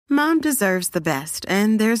Mom deserves the best,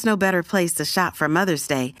 and there's no better place to shop for Mother's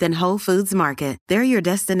Day than Whole Foods Market. They're your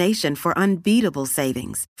destination for unbeatable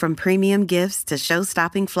savings, from premium gifts to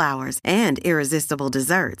show-stopping flowers and irresistible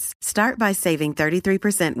desserts. Start by saving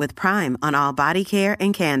 33% with Prime on all body care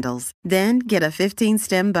and candles. Then get a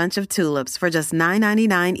 15-stem bunch of tulips for just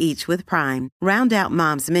 $9.99 each with Prime. Round out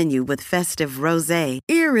Mom's menu with festive rosé,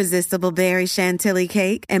 irresistible berry chantilly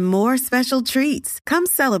cake, and more special treats. Come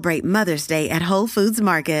celebrate Mother's Day at Whole Foods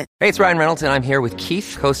Market. Hey, it's Ryan Reynolds, and I'm here with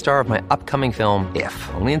Keith, co-star of my upcoming film, If,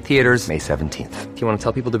 only in theaters May 17th. Do you want to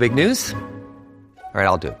tell people the big news? All right,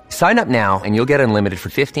 I'll do it. Sign up now and you'll get unlimited for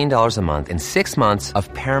 $15 a month and 6 months of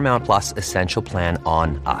Paramount Plus Essential Plan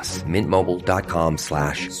on us.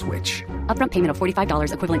 MintMobile.com/switch. Upfront payment of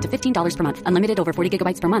 $45 equivalent to $15 per month. Unlimited over 40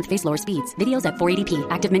 gigabytes per month. Face lower speeds. Videos at 480p.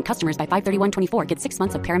 Active Mint customers by 531.24 get 6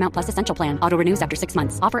 months of Paramount Plus Essential Plan. Auto renews after 6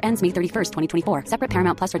 months. Offer ends May 31st, 2024. Separate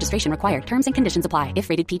Paramount Plus registration required. Terms and conditions apply if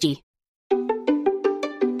rated PG.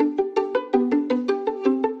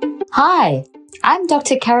 Hi, I'm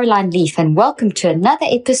Dr. Caroline Leaf, and welcome to another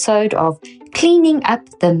episode of Cleaning Up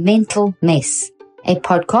the Mental Mess, a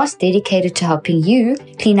podcast dedicated to helping you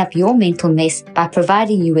clean up your mental mess by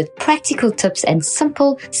providing you with practical tips and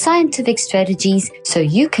simple scientific strategies so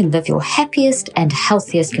you can live your happiest and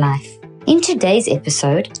healthiest life. In today's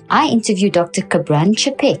episode, I interview Dr. Kabran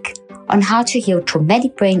Chapek on how to heal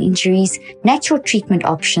traumatic brain injuries, natural treatment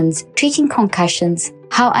options, treating concussions,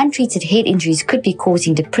 how untreated head injuries could be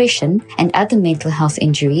causing depression and other mental health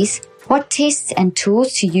injuries, what tests and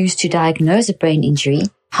tools to use to diagnose a brain injury,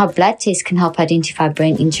 how blood tests can help identify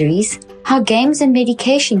brain injuries, how games and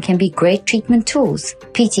medication can be great treatment tools,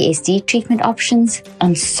 PTSD treatment options,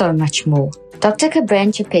 and so much more. Dr.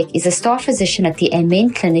 Kabran Chapek is a staff physician at the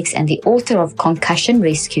Amen Clinics and the author of Concussion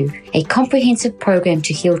Rescue, a comprehensive program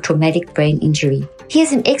to heal traumatic brain injury. He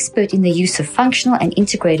is an expert in the use of functional and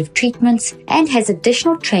integrative treatments and has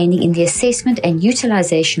additional training in the assessment and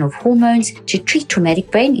utilization of hormones to treat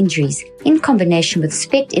traumatic brain injuries in combination with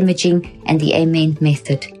SPECT imaging and the Amen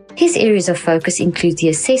method. His areas of focus include the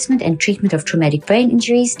assessment and treatment of traumatic brain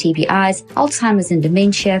injuries, TBIs, Alzheimer's and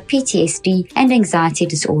dementia, PTSD, and anxiety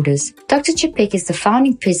disorders. Dr. Chapek is the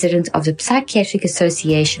founding president of the Psychiatric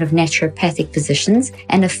Association of Naturopathic Physicians,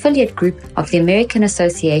 an affiliate group of the American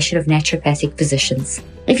Association of Naturopathic Physicians.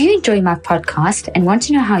 If you enjoy my podcast and want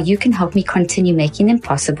to know how you can help me continue making them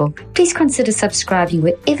possible, please consider subscribing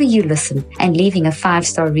wherever you listen and leaving a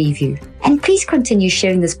 5-star review. And please continue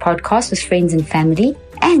sharing this podcast with friends and family,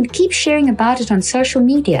 and keep sharing about it on social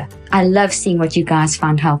media. I love seeing what you guys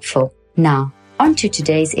found helpful. Now, on to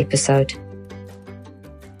today's episode.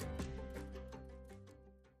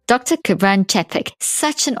 Dr. Kabran Chapek,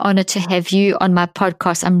 such an honor to have you on my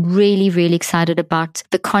podcast. I'm really, really excited about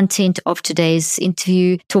the content of today's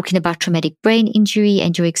interview, talking about traumatic brain injury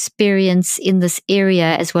and your experience in this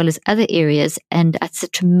area as well as other areas. And it's a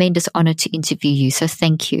tremendous honor to interview you. So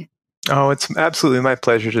thank you. Oh, it's absolutely my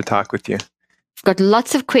pleasure to talk with you. I've got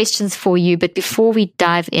lots of questions for you, but before we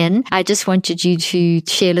dive in, I just wanted you to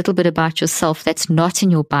share a little bit about yourself that's not in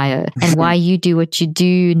your bio and why you do what you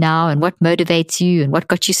do now and what motivates you and what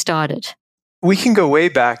got you started. We can go way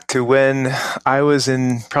back to when I was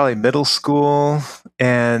in probably middle school,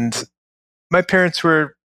 and my parents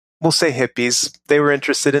were, we'll say, hippies. They were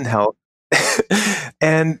interested in health,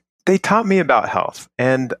 and they taught me about health,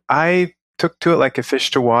 and I took to it like a fish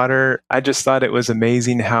to water. I just thought it was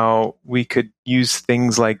amazing how we could use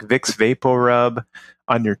things like Vicks VapoRub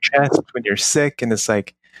on your chest when you're sick. And it's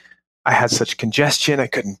like, I had such congestion, I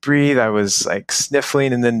couldn't breathe. I was like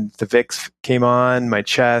sniffling, and then the Vicks came on my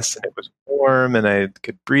chest and it was warm and I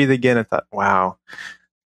could breathe again. I thought, wow,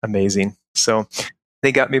 amazing. So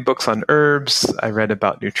they got me books on herbs. I read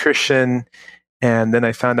about nutrition. And then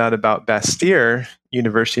I found out about Bastyr,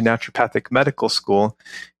 University Naturopathic Medical School.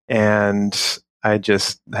 And I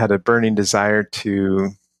just had a burning desire to,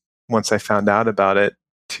 once I found out about it,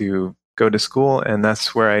 to go to school. And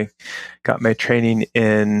that's where I got my training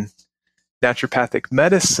in naturopathic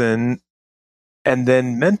medicine. And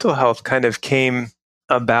then mental health kind of came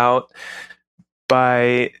about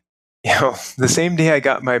by, the same day I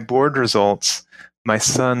got my board results, my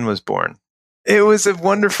son was born. It was a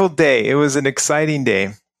wonderful day. It was an exciting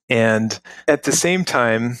day. And at the same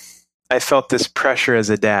time, I felt this pressure as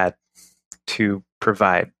a dad to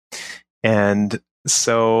provide. And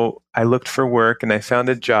so I looked for work and I found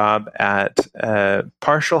a job at a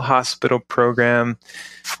partial hospital program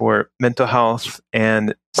for mental health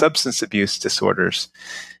and substance abuse disorders.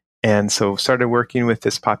 And so started working with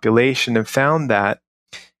this population and found that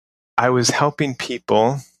I was helping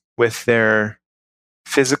people with their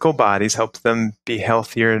physical bodies, help them be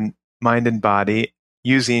healthier in mind and body,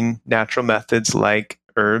 using natural methods like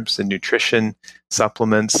herbs and nutrition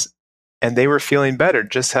supplements, and they were feeling better,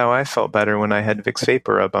 just how I felt better when I had Vicks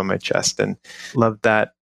Vapor Rub on my chest, and loved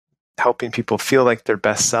that, helping people feel like their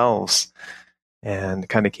best selves, and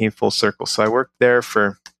kind of came full circle. So I worked there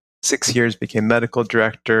for 6 years, became medical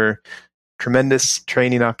director, tremendous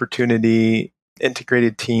training opportunity,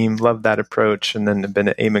 integrated team, loved that approach, and then have been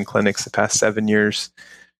at Amen Clinics the past 7 years,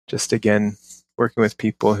 just again, working with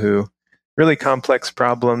people who really complex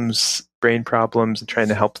problems, brain problems, and trying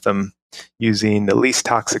to help them using the least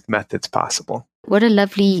toxic methods possible. What a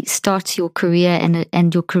lovely start to your career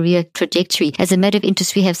and your career trajectory. As a matter of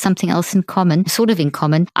interest, we have something else in common, sort of in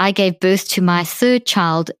common. I gave birth to my third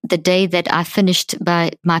child the day that I finished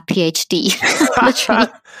my PhD. Literally.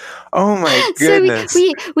 Oh my goodness.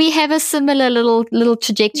 So we have a similar little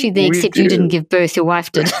trajectory there, except you didn't give birth, your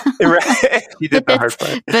wife did. Right. You did the hard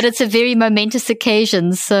part. But it's a very momentous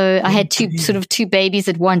occasion. So I had two babies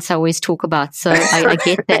at once, I always talk about. So I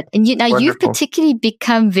get that. And you've particularly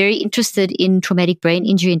become very interested in traumatic brain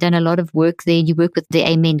injury and done a lot of work there. You work with the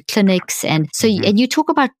Amen Clinics. And so and you talk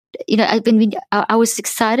about, I was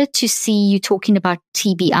excited to see you talking about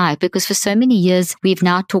TBI, because for so many years we've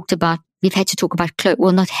had to talk about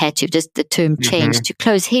just the term changed to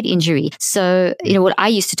closed head injury. So, what I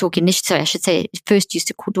used to talk first used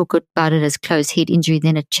to talk about it as closed head injury,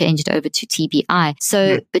 then it changed over to TBI.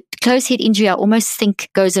 So, but closed head injury, I almost think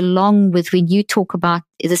goes along with when you talk about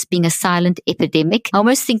this being a silent epidemic. I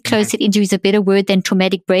almost think closed head injury is a better word than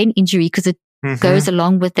traumatic brain injury, because it goes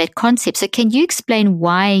along with that concept. So can you explain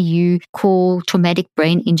why you call traumatic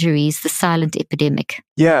brain injuries the silent epidemic?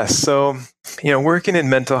 Yeah. So, working in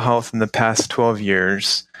mental health in the past 12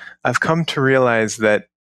 years, I've come to realize that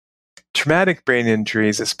traumatic brain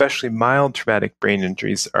injuries, especially mild traumatic brain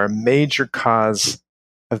injuries, are a major cause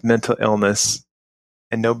of mental illness,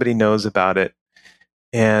 and nobody knows about it.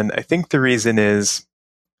 And I think the reason is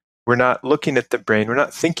we're not looking at the brain. We're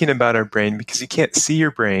not thinking about our brain, because you can't see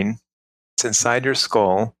your brain. It's inside your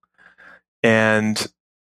skull, and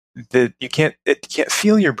you can't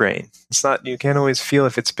feel your brain. You can't always feel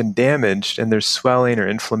if it's been damaged, and there's swelling or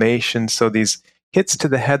inflammation. So these hits to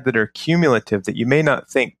the head that are cumulative, that you may not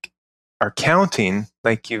think are counting,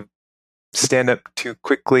 like you stand up too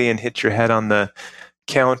quickly and hit your head on the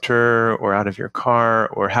counter or out of your car,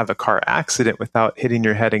 or have a car accident without hitting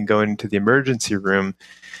your head and going to the emergency room,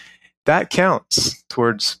 that counts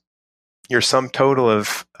towards your sum total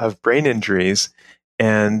of brain injuries.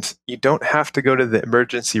 And you don't have to go to the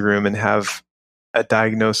emergency room and have a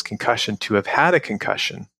diagnosed concussion to have had a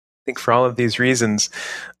concussion. I think for all of these reasons,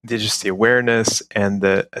 just the awareness and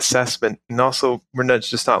the assessment, and also we're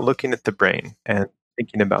not looking at the brain and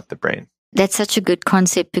thinking about the brain. That's such a good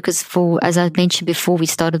concept, because as I mentioned before we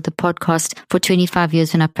started the podcast, for 25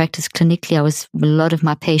 years when I practiced clinically, a lot of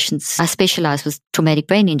my patients, I specialized with traumatic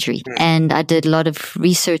brain injury. And I did a lot of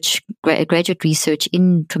research, graduate research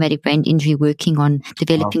in traumatic brain injury, working on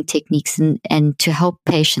developing techniques and to help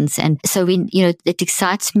patients. And so it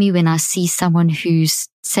excites me when I see someone who's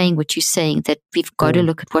saying what you're saying, that we've got to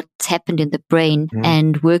look at what's happened in the brain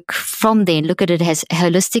and work from there and look at it as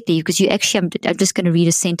holistically. Because you actually, I'm just going to read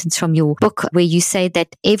a sentence from your book where you say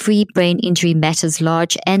that every brain injury matters,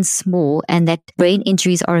 large and small, and that brain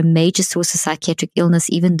injuries are a major source of psychiatric illness,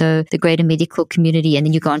 even though the greater medical community, and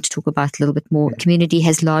then you go on to talk about a little bit more, community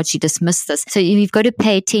has largely dismissed this. So you've got to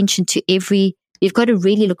pay attention to you've got to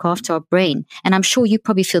really look after our brain. And I'm sure you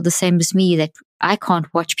probably feel the same as me, that I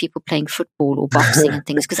can't watch people playing football or boxing and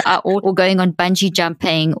things, because or going on bungee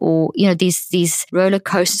jumping, or these roller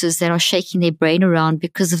coasters that are shaking their brain around,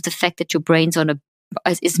 because of the fact that your brain's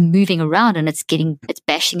is moving around and it's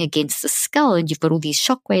bashing against the skull, and you've got all these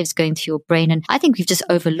shock waves going through your brain. And I think we've just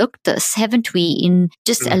overlooked this, haven't we, in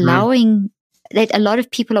just allowing that a lot of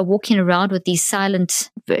people are walking around with these silent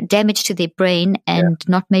damage to their brain and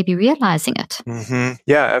not maybe realizing it.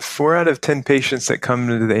 Yeah, 4 out of 10 patients that come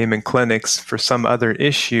to the Amen Clinics for some other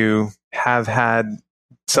issue have had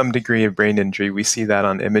some degree of brain injury. We see that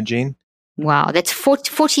on imaging. Wow, that's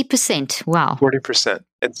 40%. Wow. 40%.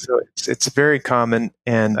 And so it's very common,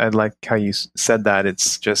 and I like how you said that.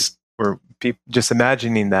 It's just, just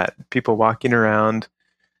imagining that, people walking around,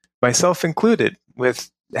 myself included, with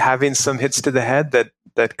having some hits to the head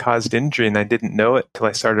that caused injury, and I didn't know it till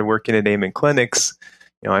I started working at Amen Clinics.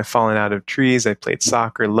 I've fallen out of trees. I played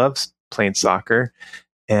soccer, loved playing soccer,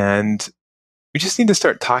 and we just need to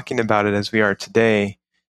start talking about it as we are today.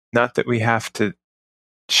 Not that we have to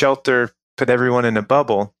put everyone in a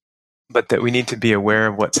bubble, but that we need to be aware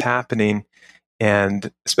of what's happening, and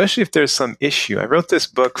especially if there's some issue. I wrote this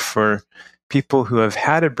book for people who have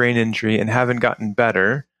had a brain injury and haven't gotten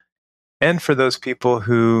better, and for those people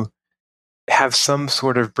who have some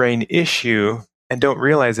sort of brain issue and don't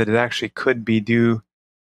realize that it actually could be due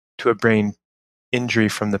to a brain injury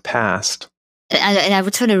from the past. And I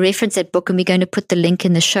would want to reference that book, and we're going to put the link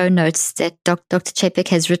in the show notes that Dr. Čapek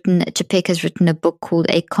has written a book called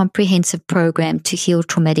A Comprehensive Program to Heal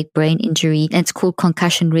Traumatic Brain Injury, and it's called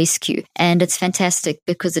Concussion Rescue. And it's fantastic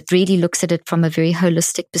because it really looks at it from a very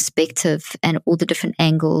holistic perspective and all the different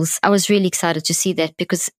angles. I was really excited to see that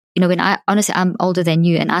because when I'm older than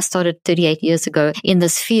you, and I started 38 years ago in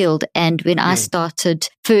this field. And when I started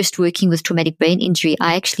first working with traumatic brain injury,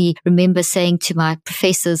 I actually remember saying to my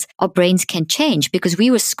professors, our brains can change, because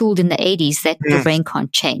we were schooled in the 80s that the brain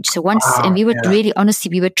can't change. So and we were really, honestly,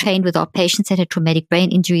 we were trained with our patients that had traumatic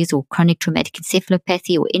brain injuries or chronic traumatic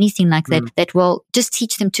encephalopathy or anything like that, well, just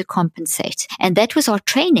teach them to compensate. And that was our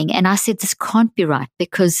training. And I said, this can't be right,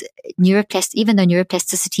 because even though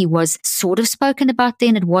neuroplasticity was sort of spoken about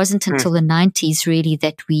then, it wasn't until the 90s really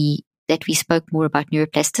that we spoke more about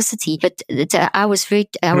neuroplasticity. But I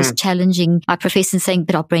was challenging my professor and saying,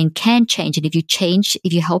 but our brain can change. And if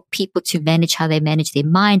you help people to manage how they manage their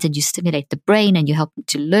minds, and you stimulate the brain and you help them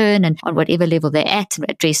to learn, and on whatever level they're at, and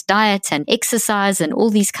address diet and exercise and all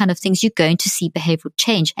these kind of things, you're going to see behavioral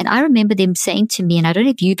change. And I remember them saying to me, and I don't know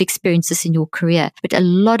if you've experienced this in your career, but a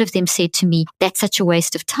lot of them said to me, that's such a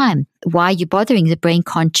waste of time. Why are you bothering? The brain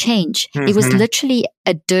can't change. It was literally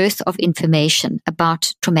a dearth of information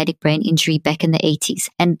about traumatic brain injury back in the 80s.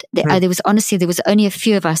 And there was only a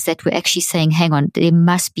few of us that were actually saying, hang on, there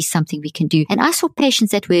must be something we can do. And I saw patients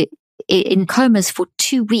that were in comas for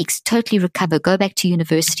 2 weeks, totally recover, go back to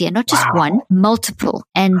university, and not just one, multiple.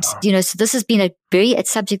 And, so this has been a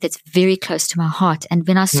subject that's very close to my heart. And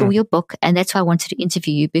when I saw your book, and that's why I wanted to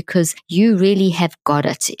interview you, because you really have got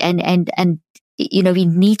it. And we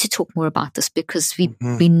need to talk more about this, because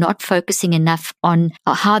we're not focusing enough on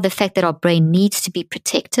how the fact that our brain needs to be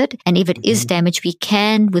protected. And if it is damaged, we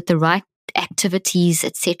can, with the right activities,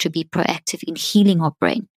 etc., be proactive in healing our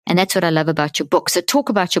brain. And that's what I love about your book. So talk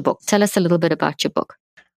about your book. Tell us a little bit about your book.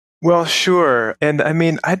 Well, sure. And I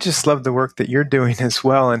mean, I just love the work that you're doing as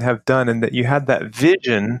well, and have done, and that you had that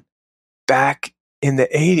vision back in the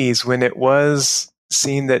 80s when it was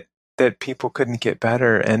seen that people couldn't get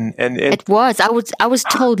better. And it was. I was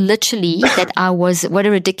told literally that what a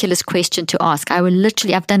ridiculous question to ask.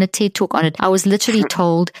 I've done a TED talk on it. I was literally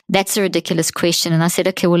told that's a ridiculous question. And I said,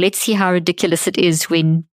 okay, well, let's see how ridiculous it is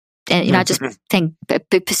when, I just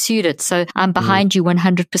pursued it. So I'm behind you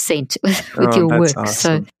 100% with your work.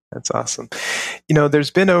 Awesome. So that's awesome.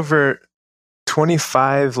 There's been over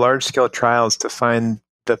 25 large-scale trials to find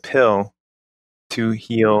the pill to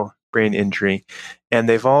heal brain injury. And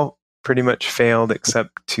they've all pretty much failed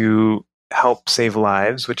except to help save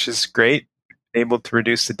lives, which is great. Able to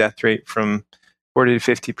reduce the death rate from 40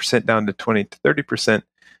 to 50% down to 20 to 30%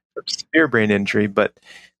 for severe brain injury. But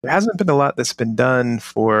there hasn't been a lot that's been done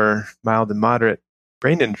for mild and moderate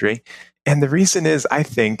brain injury. And the reason is, I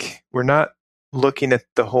think, we're not looking at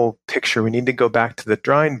the whole picture. We need to go back to the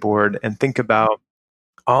drawing board and think about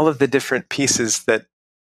all of the different pieces that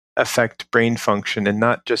affect brain function, and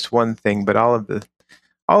not just one thing, but all of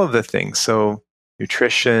the things. So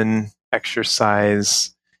nutrition,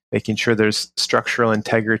 exercise, making sure there's structural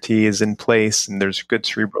integrity is in place and there's good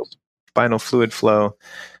cerebral spinal fluid flow,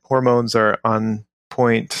 hormones are on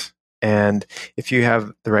point, and if you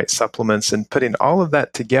have the right supplements, and putting all of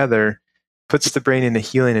that together puts the brain in a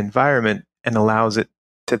healing environment and allows it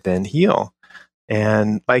to then heal.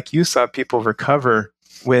 And like you saw people recover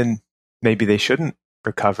when maybe they shouldn't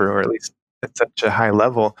recover, or at least at such a high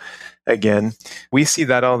level again. We see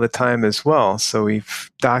that all the time as well. So we've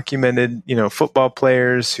documented, football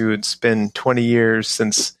players who had spent 20 years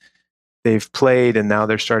since they've played, and now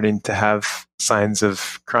they're starting to have signs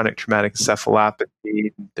of chronic traumatic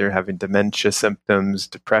encephalopathy. They're having dementia symptoms,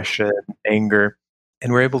 depression, anger,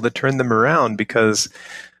 and we're able to turn them around because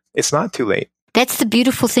it's not too late. That's the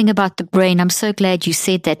beautiful thing about the brain. I'm so glad you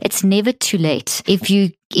said that. It's never too late. If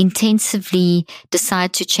you intensively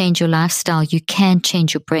decide to change your lifestyle, you can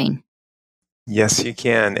change your brain. Yes, you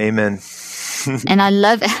can. Amen. And I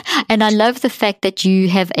love the fact that you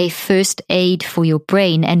have a first aid for your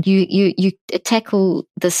brain, and you tackle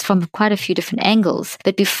this from quite a few different angles.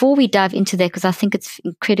 But before we dive into that, because I think it's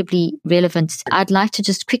incredibly relevant, I'd like to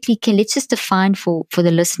just quickly, let's just define for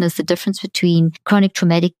the listeners the difference between chronic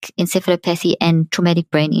traumatic encephalopathy and traumatic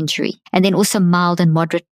brain injury, and then also mild and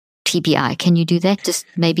moderate TBI. Can you do that? Just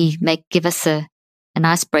maybe give us a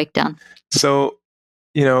nice breakdown. So,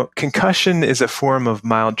 concussion is a form of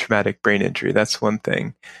mild traumatic brain injury. That's one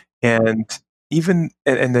thing. And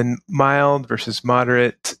then mild versus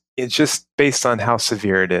moderate, it's just based on how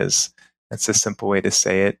severe it is. That's a simple way to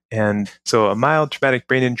say it. And so a mild traumatic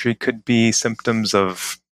brain injury could be symptoms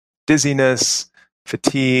of dizziness,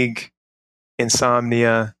 fatigue,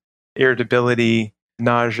 insomnia, irritability,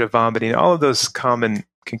 nausea, vomiting, all of those common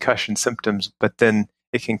concussion symptoms. But then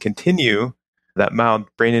it can continue, that mild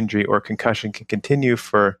brain injury or concussion can continue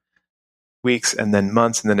for weeks and then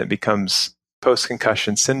months, and then it becomes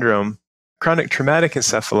post-concussion syndrome. Chronic traumatic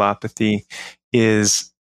encephalopathy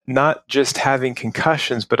is not just having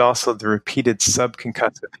concussions, but also the repeated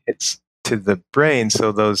subconcussive hits to the brain.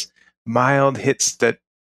 So those mild hits that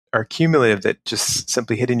are cumulative, that just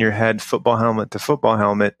simply hitting your head, football helmet to football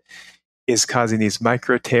helmet, is causing these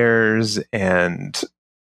micro tears and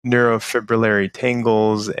neurofibrillary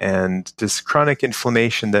tangles and this chronic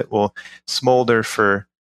inflammation that will smolder for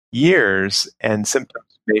years, and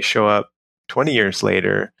symptoms may show up 20 years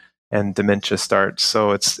later and dementia starts.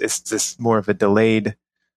 So it's this more of a delayed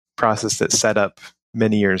process that's set up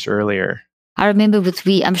many years earlier. I remember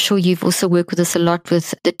I'm sure you've also worked with this a lot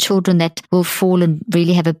with the children that will fall and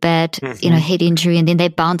really have a bad, head injury, and then they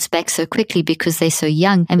bounce back so quickly because they're so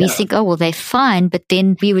young. And we think, oh, well, they're fine. But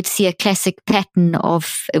then we would see a classic pattern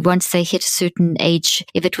of once they hit a certain age,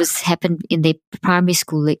 if it was happened in their primary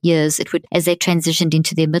school years, it would, as they transitioned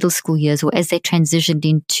into their middle school years, or as they transitioned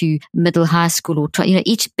into middle high school, or,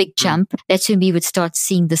 each big jump, that's when we would start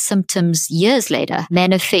seeing the symptoms years later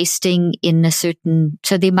manifesting in a certain,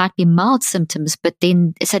 so there might be mild symptoms, but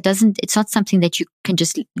then it's not something that you can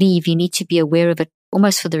just leave. You need to be aware of it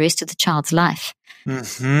almost for the rest of the child's life.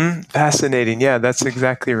 Fascinating. Yeah, that's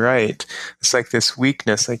exactly right. It's like this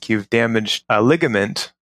weakness, like you've damaged a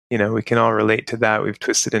ligament. We can all relate to that. We've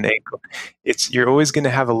twisted an ankle. You're always going to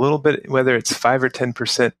have a little bit, whether it's 5 or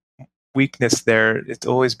 10% weakness there, it's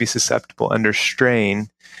always be susceptible under strain.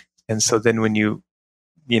 And so then when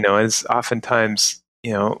as oftentimes,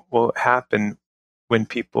 will happen when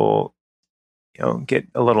people get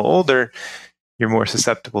a little older, you're more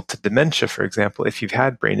susceptible to dementia, for example, if you've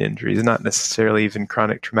had brain injuries, not necessarily even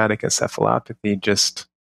chronic traumatic encephalopathy, just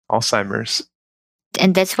Alzheimer's.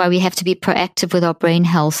 And that's why we have to be proactive with our brain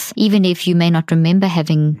health. Even if you may not remember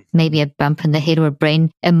having maybe a bump in the head or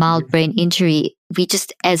a mild brain injury, we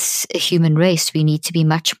just, as a human race, we need to be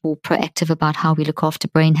much more proactive about how we look after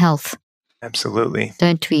brain health. Absolutely.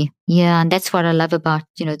 Don't we? Yeah. And that's what I love about,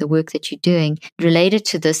 the work that you're doing. Related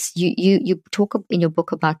to this, you talk in your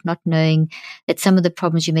book about not knowing that some of the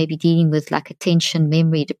problems you may be dealing with, like attention,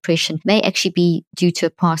 memory, depression, may actually be due to a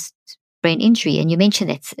past brain injury. And you mentioned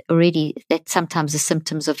that sometimes the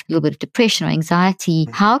symptoms of a little bit of depression or anxiety.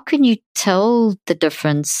 How can you tell the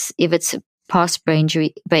difference if it's a past brain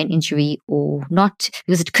injury or not?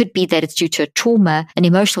 Because it could be that it's due to a trauma, an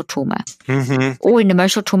emotional trauma, or an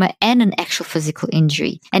emotional trauma and an actual physical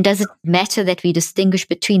injury. And does it matter that we distinguish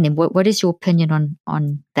between them? What is your opinion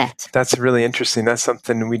on that? That's really interesting. That's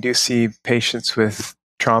something we do see patients with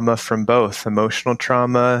trauma from both emotional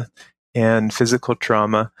trauma and physical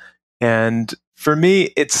trauma. And for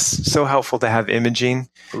me, it's so helpful to have imaging,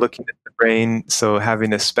 looking at the brain. So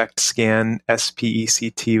having a SPECT scan,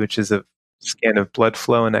 SPECT, which is a scan of blood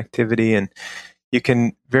flow and activity, and you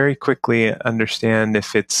can very quickly understand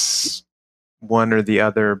if it's one or the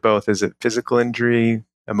other or both. Is it physical injury,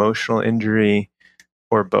 emotional injury,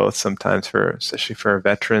 or both? Sometimes especially for our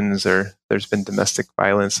veterans, or there's been domestic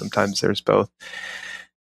violence, sometimes there's both.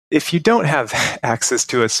 If you don't have access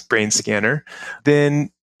to a brain scanner, then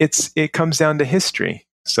it comes down to history.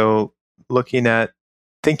 So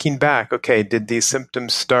thinking back, okay, did these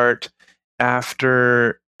symptoms start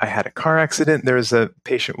after I had a car accident? There was a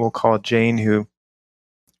patient we'll call Jane who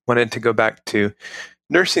wanted to go back to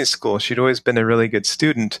nursing school. She'd always been a really good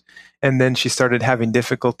student. And then she started having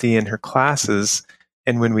difficulty in her classes.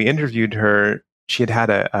 And when we interviewed her, she had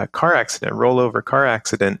a car accident, a rollover car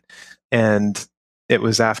accident. And it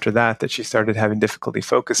was after that she started having difficulty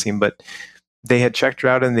focusing. But they had checked her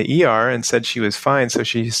out in the ER and said she was fine. So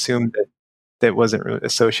she assumed that wasn't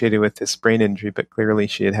associated with this brain injury, but clearly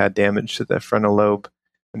she had damage to the frontal lobe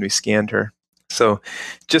when we scanned her. So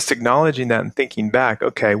just acknowledging that and thinking back,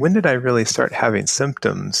 okay, when did I really start having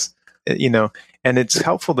symptoms? And it's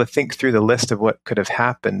helpful to think through the list of what could have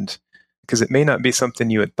happened, because it may not be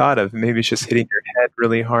something you had thought of. Maybe it's just hitting your head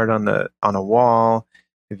really hard on a wall.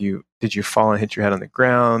 Did you fall and hit your head on the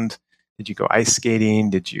ground? Did you go ice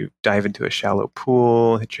skating? Did you dive into a shallow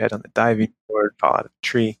pool, hit your head on the diving board, fall out of a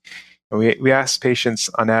tree? And we ask patients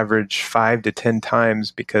on average 5 to 10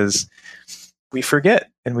 times because we forget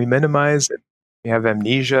and we minimize it. We have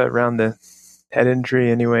amnesia around the head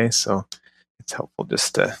injury anyway, so it's helpful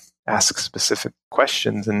just to ask specific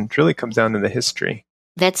questions, and it really comes down to the history.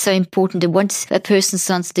 That's so important. And once a person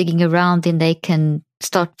starts digging around, then they can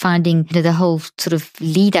start finding the whole sort of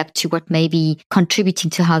lead up to what may be contributing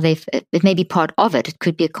to how it may be part of it. It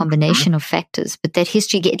could be a combination of factors, but that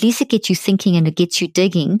history, at least it gets you thinking and it gets you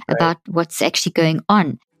digging about what's actually going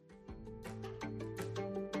on.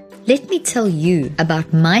 Let me tell you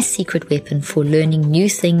about my secret weapon for learning new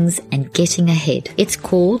things and getting ahead. It's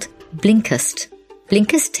called Blinkist.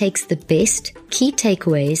 Blinkist takes the best key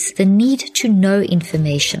takeaways, the need to know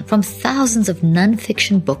information from thousands of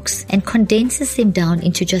non-fiction books and condenses them down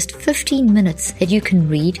into just 15 minutes that you can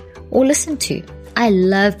read or listen to. I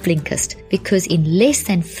love Blinkist because in less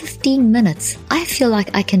than 15 minutes, I feel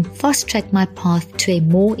like I can fast-track my path to a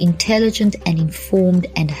more intelligent and informed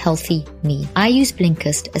and healthy me. I use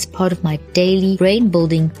Blinkist as part of my daily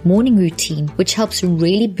brain-building morning routine, which helps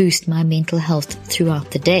really boost my mental health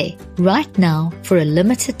throughout the day. Right now, for a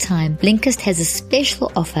limited time, Blinkist has a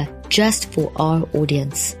special offer just for our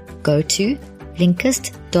audience. Go to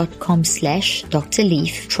Blinkist.com/Dr.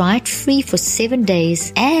 Leaf. Try it free for 7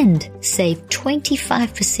 days and save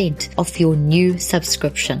 25% off your new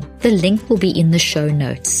subscription. The link will be in the show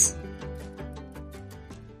notes.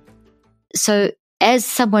 So as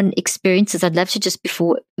someone experiences, I'd love to just,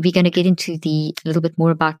 before we're going to get into a little bit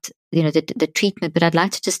more about the treatment, but I'd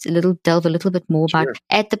like to just delve a little bit more about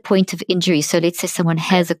at the point of injury. So let's say someone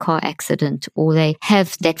has a car accident or they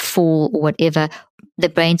have that fall or whatever. The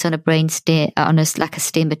brain's on a brain stem, like a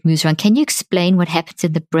stem that moves around. Can you explain what happens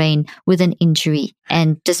in the brain with an injury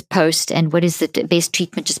and just post, and what is the best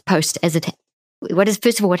treatment just post what is,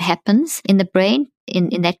 first of all, what happens in the brain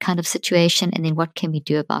in that kind of situation, and then what can we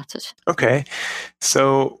do about it? Okay.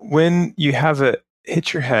 So when you have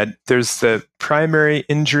hit your head, there's the primary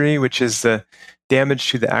injury, which is the damage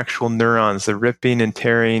to the actual neurons, the ripping and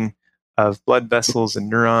tearing of blood vessels and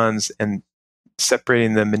neurons and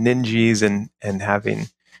separating the meninges and having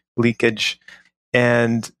leakage.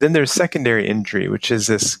 And then there's secondary injury, which is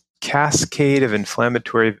this cascade of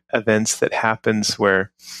inflammatory events that happens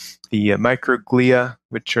where the microglia,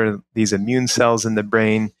 which are these immune cells in the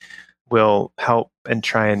brain, will help and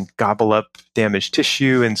try and gobble up damaged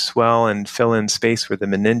tissue and swell and fill in space where the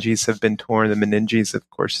meninges have been torn. The meninges, of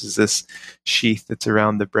course, is this sheath that's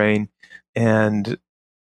around the brain. And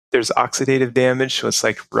there's oxidative damage, so it's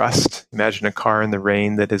like rust. Imagine a car in the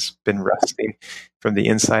rain that has been rusting from the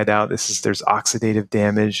inside out. There's oxidative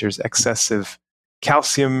damage. There's excessive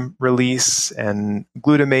calcium release and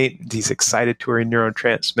glutamate, these excitatory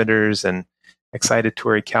neurotransmitters, and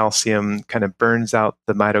excitatory calcium kind of burns out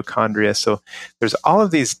the mitochondria. So there's all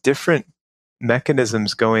of these different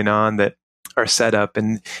mechanisms going on that are set up,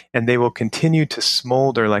 and they will continue to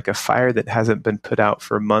smolder like a fire that hasn't been put out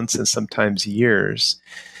for months and sometimes years.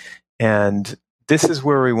 And this is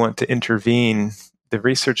where we want to intervene. The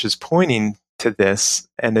research is pointing to this,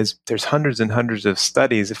 and there's hundreds and hundreds of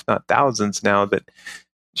studies, if not thousands now, that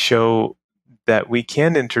show that we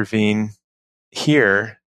can intervene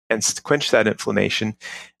here and quench that inflammation.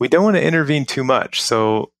 We don't want to intervene too much.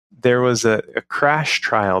 So there was a CRASH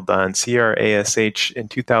trial done, CRASH, in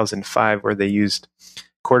 2005, where they used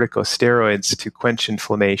corticosteroids to quench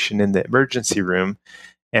inflammation in the emergency room.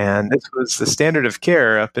 And this was the standard of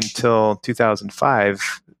care up until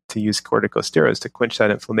 2005 to use corticosteroids to quench that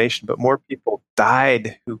inflammation. But more people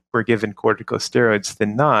died who were given corticosteroids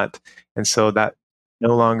than not. And so that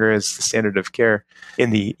no longer is the standard of care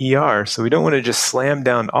in the ER. So we don't want to just slam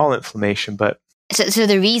down all inflammation, but So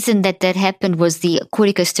the reason that happened was the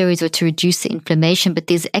corticosteroids were to reduce the inflammation, but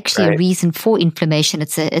there's actually a reason for inflammation.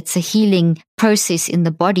 It's a healing process in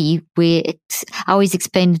the body where I always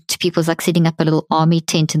explain it to people, it's like setting up a little army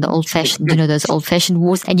tent in the old-fashioned, those old-fashioned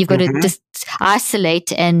wars, and you've got to just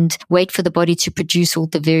isolate and wait for the body to produce all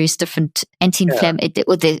the various different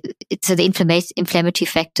anti-inflammatory, so the inflammatory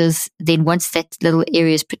factors. Then once that little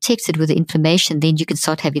area is protected with the inflammation, then you can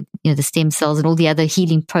start having the stem cells and all the other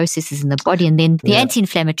healing processes in the body, and then the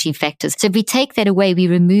anti-inflammatory factors. So if we take that away,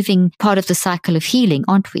 we're removing part of the cycle of healing,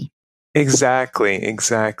 aren't we? Exactly.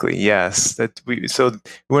 Yes. So we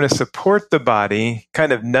want to support the body,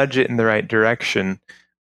 kind of nudge it in the right direction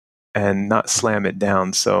and not slam it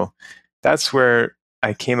down. So that's where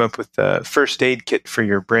I came up with the first aid kit for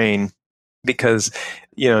your brain, because,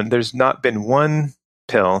 there's not been one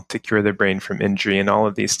pill to cure the brain from injury in all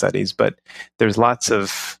of these studies, but there's lots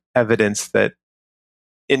of evidence that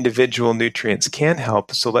individual nutrients can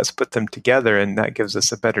help. So let's put them together, and that gives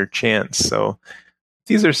us a better chance. So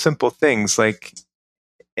these are simple things like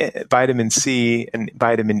vitamin C and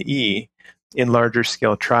vitamin E. In larger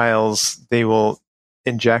scale trials, they will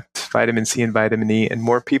inject vitamin C and vitamin E, and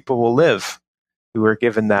more people will live who are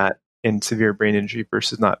given that in severe brain injury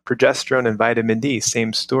versus not. Progesterone and vitamin D,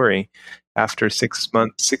 same story. After 6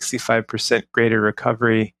 months, 65% greater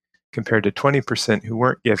recovery compared to 20% who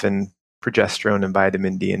weren't given progesterone and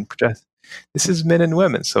vitamin D. And this is men and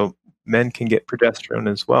women, so men can get progesterone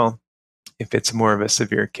as well if it's more of a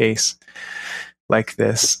severe case like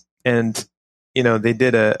this. And, they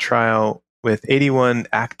did a trial with 81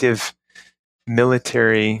 active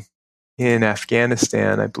military in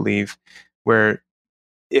Afghanistan, I believe, where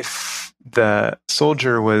if the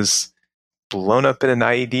soldier was blown up in an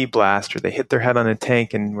IED blast or they hit their head on a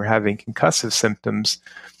tank and were having concussive symptoms,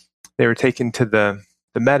 they were taken to the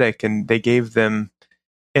medic and they gave them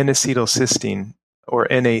N-acetylcysteine, or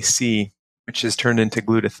NAC, which is turned into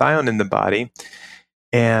glutathione in the body.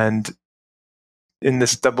 And in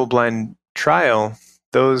this double-blind trial,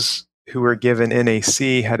 those who were given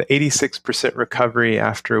NAC had 86% recovery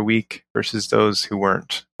after a week versus those who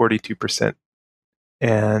weren't, 42%.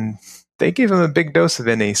 And they gave them a big dose of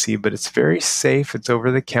NAC, but it's very safe. It's over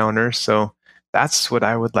the counter. So that's what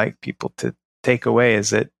I would like people to take away,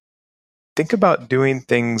 is that think about doing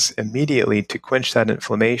things immediately to quench that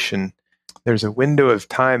inflammation. There's a window of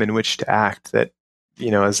time in which to act that,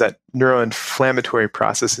 as that neuroinflammatory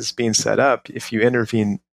process is being set up, if you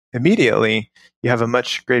intervene immediately, you have a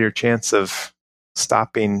much greater chance of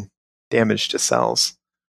stopping damage to cells.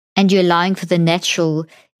 And you're allowing for the natural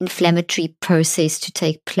inflammatory process to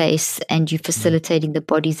take place, and you're facilitating the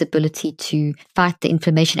body's ability to fight the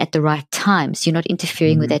inflammation at the right time. So you're not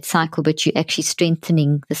interfering with that cycle, but you're actually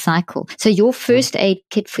strengthening the cycle. So your first aid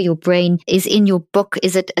kit for your brain is in your book.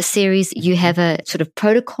 Is it a series? You have a sort of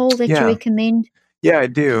protocol that you recommend? Yeah, I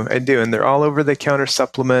do. And they're all over the counter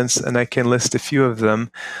supplements, and I can list a few of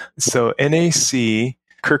them. So NAC,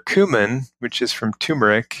 curcumin, which is from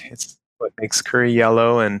turmeric. It's what makes curry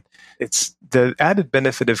yellow. And it's the added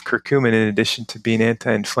benefit of curcumin, in addition to being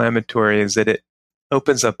anti-inflammatory, is that it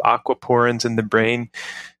opens up aquaporins in the brain.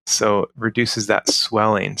 So it reduces that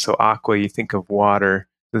swelling. So aqua, you think of water.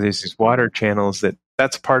 So there's these water channels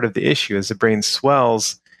that's part of the issue. As the brain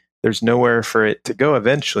swells, there's nowhere for it to go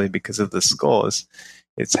eventually because of the skull.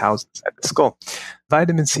 It's housed inside the skull.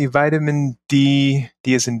 Vitamin C, vitamin D,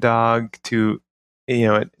 D as in dog,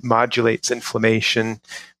 it modulates inflammation,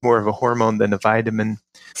 more of a hormone than a vitamin.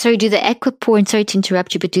 So do the aquaporins, sorry to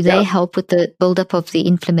interrupt you, but do they help with the buildup of the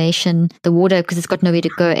inflammation, the water, because it's got nowhere to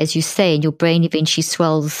go, as you say, and your brain eventually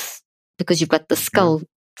swells because you've got the skull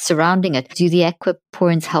surrounding it. Do the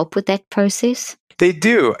aquaporins help with that process? They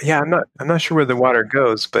do. Yeah, I'm not sure where the water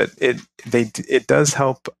goes, but it does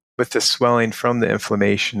help with the swelling from the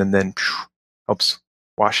inflammation, and then helps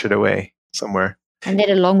wash it away somewhere. And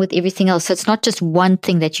that along with everything else. So it's not just one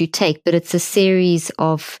thing that you take, but it's a series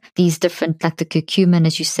of these different, like the curcumin,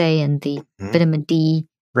 as you say, and the vitamin D.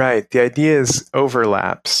 Right. The idea is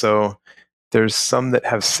overlap. So there's some that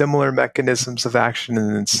have similar mechanisms of action,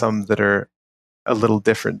 and then some that are a little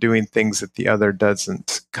different, doing things that the other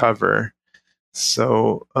doesn't cover.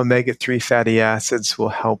 So omega-3 fatty acids will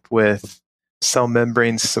help with cell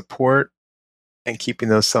membrane support and keeping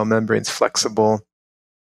those cell membranes flexible,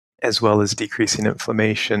 as well as decreasing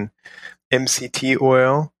inflammation. MCT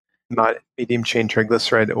oil, not medium chain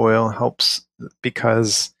triglyceride oil, helps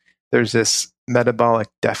because there's this metabolic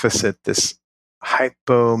deficit, this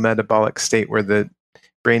hypometabolic state where the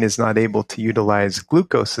brain is not able to utilize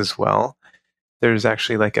glucose as well. There's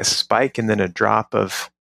actually like a spike and then a drop of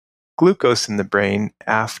glucose in the brain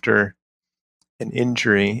after an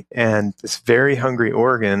injury, and this very hungry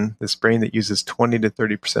organ, this brain that uses 20 to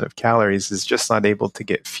 30% of calories, is just not able to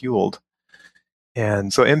get fueled.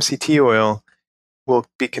 And so MCT oil will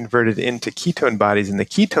be converted into ketone bodies, and the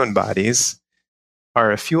ketone bodies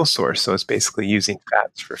are a fuel source. So it's basically using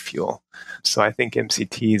fats for fuel. So I think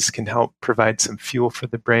MCTs can help provide some fuel for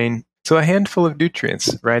the brain. So a handful of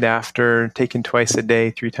nutrients right after, taken twice a day,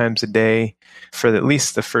 3 times a day, for at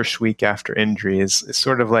least the first week after injury is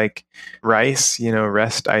sort of like rice,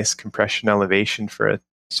 rest, ice, compression, elevation for a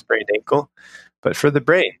sprained ankle. But for the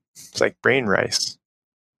brain, it's like brain rice.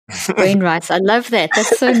 Brain rice. I love that.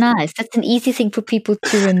 That's so nice. That's an easy thing for people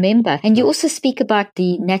to remember. And you also speak about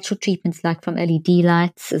the natural treatments like from LED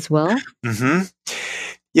lights as well. Mm-hmm.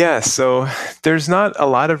 Yeah, so there's not a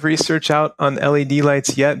lot of research out on LED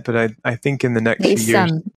lights yet, but I think in the next few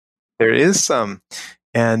years, there is some.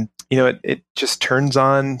 And, it just turns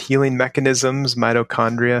on healing mechanisms,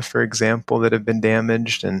 mitochondria, for example, that have been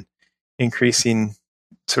damaged, and increasing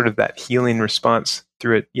sort of that healing response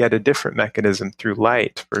through yet a different mechanism, through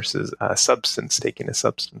light versus a substance, taking a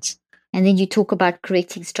substance. And then you talk about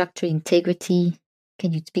correcting structural integrity.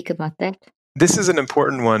 Can you speak about that? This is an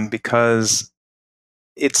important one because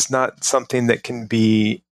it's not something that can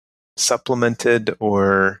be supplemented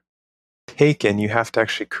or taken, you have to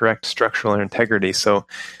actually correct structural integrity. So,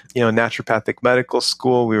 in naturopathic medical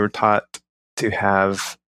school, we were taught to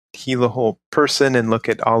heal the whole person and look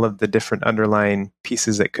at all of the different underlying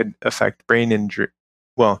pieces that could affect brain injury.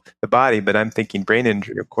 Well, the body, but I'm thinking brain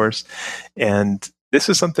injury, of course. And this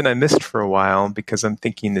was something I missed for a while because I'm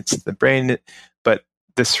thinking it's the brain, but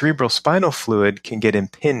the cerebral spinal fluid can get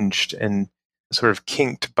impinged and sort of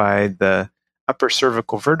kinked by the upper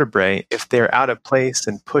cervical vertebrae if they're out of place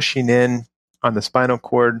and pushing in on the spinal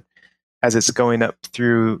cord as it's going up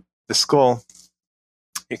through the skull.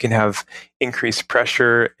 You can have increased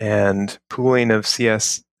pressure and pooling of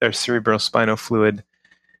CS or cerebral spinal fluid,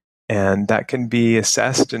 and that can be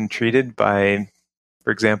assessed and treated by,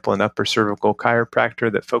 for example, an upper cervical chiropractor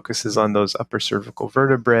that focuses on those upper cervical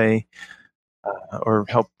vertebrae, or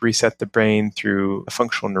help reset the brain through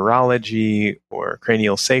functional neurology or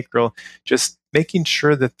cranial sacral. Just making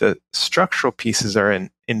sure that the structural pieces are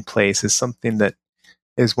in place is something that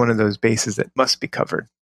is one of those bases that must be covered.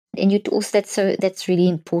 And you also that's really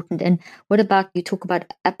important. And what about, you talk about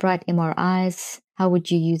upright MRIs? How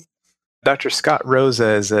would you use? Dr. Scott Rosa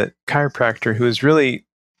is a chiropractor who has really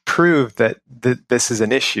proved that this is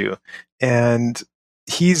an issue. And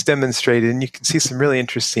he's demonstrated, and you can see some really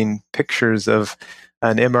interesting pictures of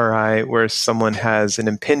an MRI where someone has an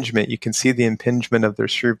impingement. You can see the impingement of their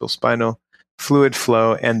cerebral spinal fluid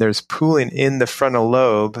flow, and there's pooling in the frontal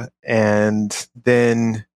lobe. And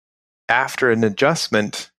then after an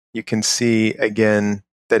adjustment, you can see again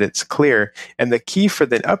that it's clear. And the key for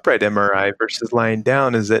the upright MRI versus lying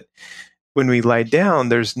down is that when we lie down,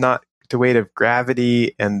 there's not the weight of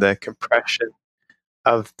gravity and the compression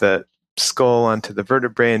of the skull onto the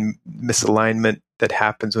vertebrae and misalignment that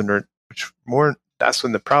happens when that's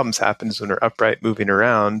when the problems happen, is when we're upright moving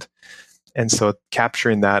around. And so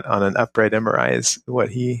capturing that on an upright MRI is what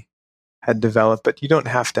he had developed, but you don't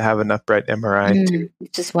have to have an upright MRI.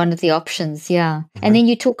 It's just one of the options, yeah. Mm-hmm. And then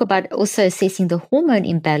you talk about also assessing the hormone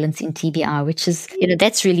imbalance in TBI, which is,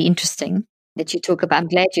 that's really interesting that you talk about. I'm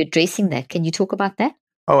glad you're addressing that. Can you talk about that?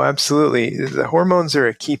 Oh, absolutely. The hormones are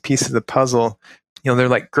a key piece of the puzzle. They're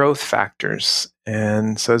like growth factors.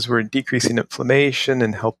 And so as we're decreasing inflammation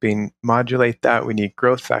and helping modulate that, we need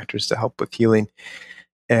growth factors to help with healing.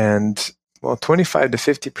 And 25 to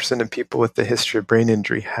 50% of people with the history of brain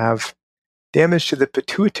injury have damage to the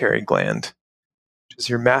pituitary gland, which is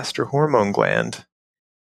your master hormone gland.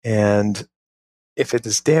 And if it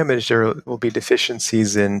is damaged, there will be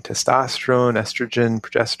deficiencies in testosterone, estrogen,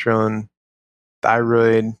 progesterone,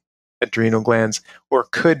 thyroid, adrenal glands, or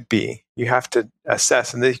could be. You have to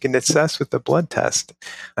assess, and then you can assess with the blood test.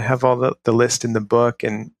 I have all the list in the book,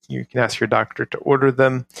 and you can ask your doctor to order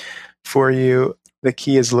them for you. The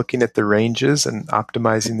key is looking at the ranges and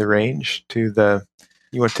optimizing the range you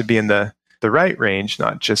want to be in the right range,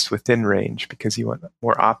 not just within range, because you want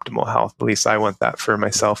more optimal health. At least I want that for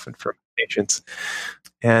myself and for my patients.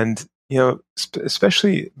 And,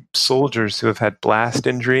 especially soldiers who have had blast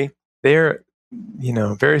injury, they're,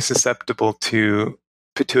 very susceptible to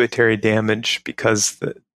pituitary damage because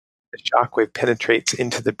the shockwave penetrates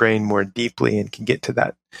into the brain more deeply and can get to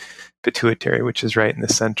that pituitary, which is right in the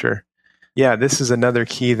center. Yeah, this is another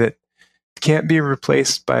key that can't be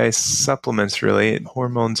replaced by supplements, really.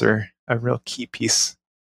 Hormones are a real key piece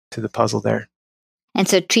to the puzzle there. And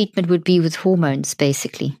so treatment would be with hormones,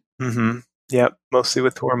 basically. Mm-hmm. Yeah, mostly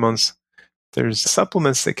with hormones. There's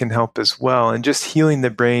supplements that can help as well. And just healing the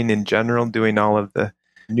brain in general, doing all of the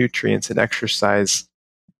nutrients and exercise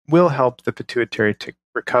will help the pituitary to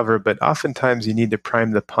recover. But oftentimes you need to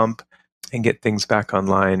prime the pump and get things back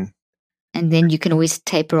online. And then you can always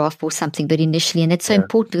taper off or something, but initially, and that's so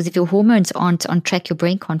important, because if your hormones aren't on track, your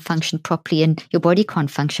brain can't function properly and your body can't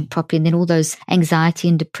function properly. And then all those anxiety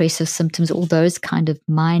and depressive symptoms, all those kind of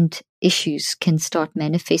mind issues can start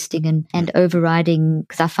manifesting and overriding.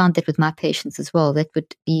 Because I found that with my patients as well, that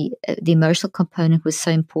would be the emotional component was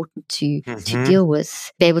so important to deal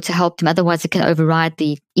with, be able to help them. Otherwise, it can override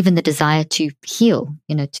even the desire to heal,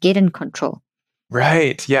 to get in control.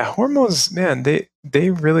 Right. Yeah. Hormones, man, they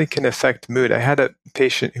really can affect mood. I had a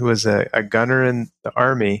patient who was a gunner in the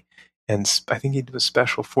Army, and I think he was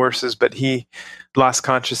Special Forces, but he lost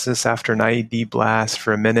consciousness after an IED blast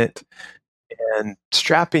for a minute. And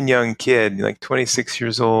strapping young kid, like 26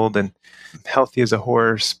 years old and healthy as a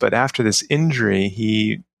horse. But after this injury,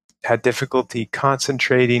 he had difficulty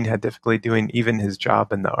concentrating, had difficulty doing even his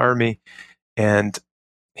job in the Army. And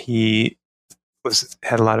he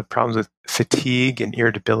had a lot of problems with fatigue and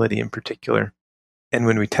irritability in particular. And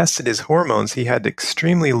when we tested his hormones, he had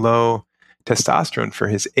extremely low testosterone for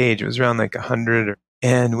his age. It was around like 100.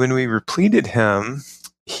 And when we repleted him,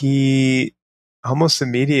 he almost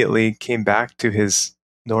immediately came back to his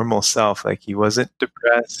normal self. Like he wasn't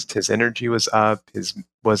depressed, his energy was up, his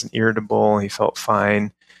wasn't irritable, he felt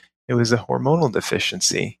fine. It was a hormonal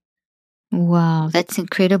deficiency. Wow, that's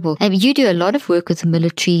incredible. You do a lot of work with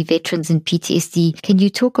military veterans and PTSD. Can you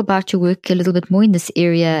talk about your work a little bit more in this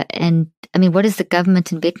area? And I mean, what is the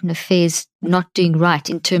government and Veteran Affairs not doing right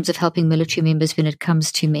in terms of helping military members when it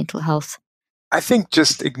comes to mental health? I think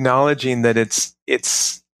just acknowledging that it's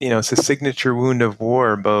a signature wound of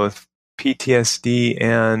war, both PTSD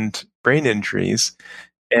and brain injuries,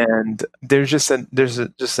 and there's just a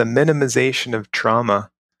minimization of trauma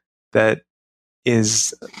that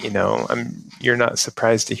is, you're not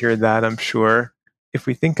surprised to hear that, I'm sure. If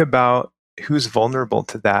we think about who's vulnerable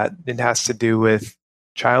to that, it has to do with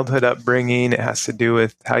childhood upbringing. It has to do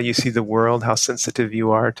with how you see the world, how sensitive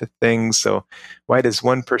you are to things. So why does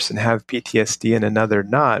one person have PTSD and another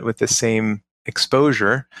not with the same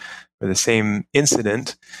exposure or the same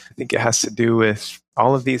incident? I think it has to do with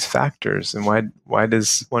all of these factors. And why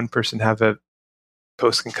does one person have a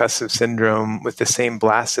post-concussive syndrome with the same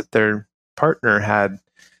blast that their partner had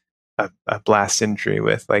a blast injury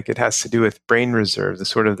with? Like, it has to do with brain reserve, the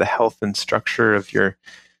sort of the health and structure of your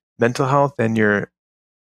mental health and your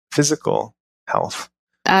physical health.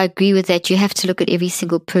 I agree with that. You have to look at every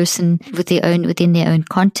single person within their own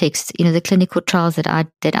context. The clinical trials that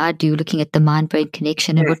I do, looking at the mind-brain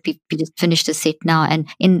connection, and what we just finished a set now. And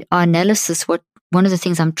in our analysis, one of the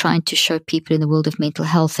things I'm trying to show people in the world of mental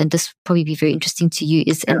health, and this will probably be very interesting to you,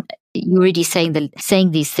 is and you're already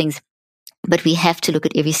saying these things, but we have to look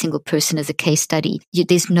at every single person as a case study.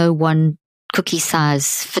 There's no one cookie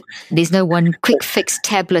size. There's no one quick fix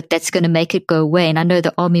tablet that's going to make it go away. And I know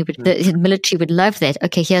the military would love that.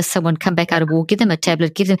 Okay, here's someone come back out of war, give them a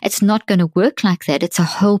tablet, it's not going to work like that. It's a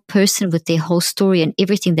whole person with their whole story and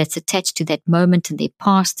everything that's attached to that moment and their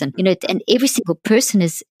past. And, and every single person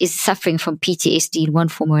is suffering from PTSD in one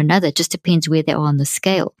form or another. It just depends where they are on the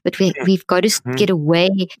scale. But we've got to get away.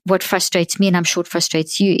 What frustrates me, and I'm sure it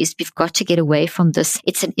frustrates you, is we've got to get away from this.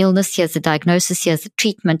 It's an illness. Here's the diagnosis. Here's the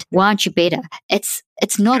treatment. Why aren't you better? It's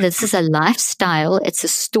not. This is a lifestyle. It's a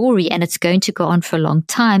story, and it's going to go on for a long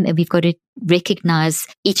time. And we've got to recognize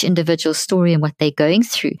each individual story and what they're going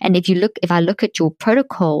through. And if I look at your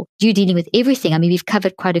protocol, you're dealing with everything. I mean, we've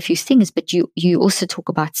covered quite a few things, but you also talk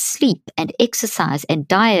about sleep and exercise and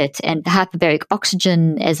diet and hyperbaric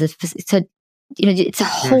oxygen it's a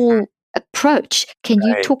whole approach. Can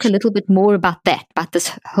you talk a little bit more about this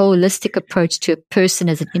holistic approach to a person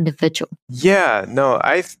as an individual? Yeah, no,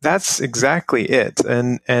 that's exactly it.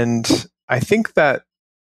 And I think that,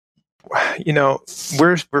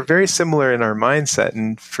 we're very similar in our mindset.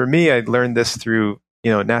 And for me, I learned this through,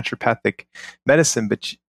 naturopathic medicine,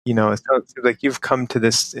 but it sounds like you've come to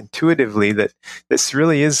this intuitively, that this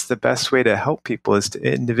really is the best way to help people, is to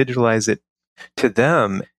individualize it to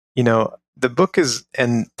them. The book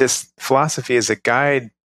and this philosophy is a guide,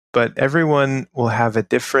 but everyone will have a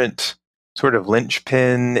different sort of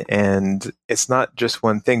linchpin, and it's not just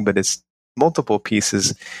one thing, but it's multiple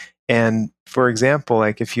pieces. And for example,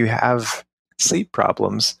 like if you have sleep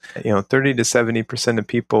problems, 30 to 70% of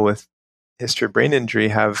people with history of brain injury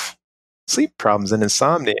have sleep problems and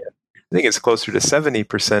insomnia. I think it's closer to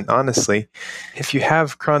 70%, honestly. If you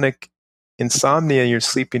have chronic insomnia, you're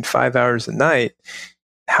sleeping 5 hours a night,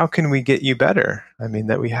 how can we get you better? I mean,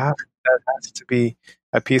 that has to be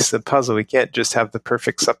a piece of the puzzle. We can't just have the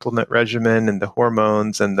perfect supplement regimen and the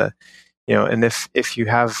hormones and and if you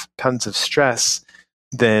have tons of stress,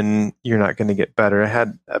 then you're not going to get better. I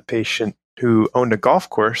had a patient who owned a golf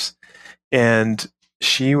course, and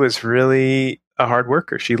she was really a hard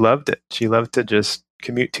worker. She loved it. She loved to just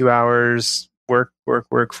commute 2 hours, work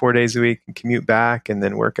 4 days a week, and commute back, and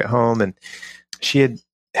then work at home. And she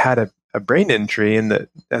had a brain injury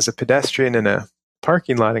as a pedestrian in a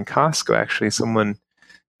parking lot in Costco. Actually, someone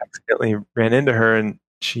accidentally ran into her, and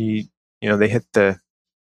she, they hit the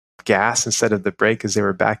gas instead of the brake as they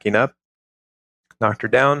were backing up, knocked her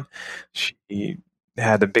down. She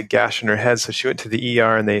had a big gash in her head, so she went to the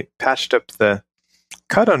ER, and they patched up the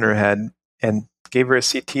cut on her head and gave her a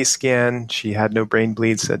CT scan. She had no brain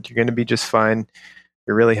bleed, said, "You're going to be just fine.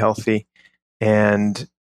 You're really healthy." And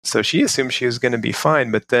so she assumed she was going to be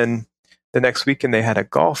fine, but then the next weekend they had a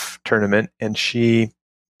golf tournament, and she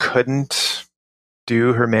couldn't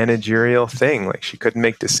do her managerial thing. Like, she couldn't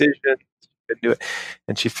make decisions, she couldn't do it.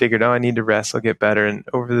 And she figured, I need to rest, I'll get better. And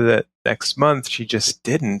over the next month, she just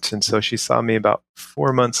didn't. And so she saw me about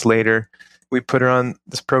 4 months later. We put her on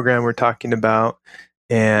this program we're talking about,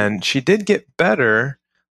 and she did get better.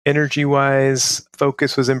 Energy-wise,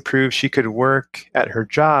 focus was improved. She could work at her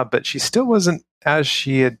job, but she still wasn't as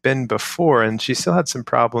she had been before, and she still had some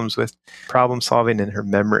problems with problem solving in her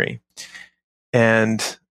memory.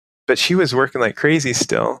 But she was working like crazy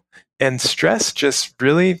still. And stress just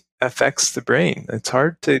really affects the brain. It's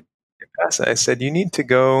hard to pass it. I said, you need to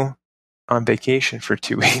go on vacation for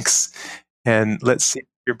 2 weeks and let's see if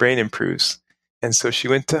your brain improves. And so she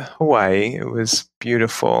went to Hawaii. It was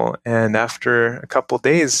beautiful. And after a couple of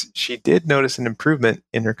days, she did notice an improvement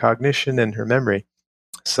in her cognition and her memory.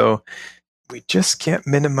 So we just can't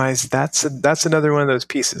minimize. That's another one of those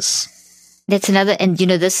pieces. That's another, and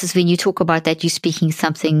this is when you talk about that, you're speaking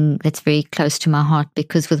something that's very close to my heart,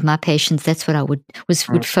 because with my patients, that's what I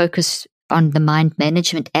would focus on, the mind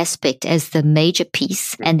management aspect as the major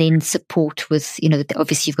piece, and then support with,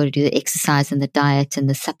 obviously you've got to do the exercise and the diet and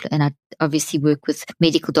the supplement. And I obviously work with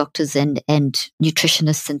medical doctors and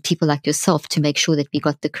nutritionists and people like yourself to make sure that we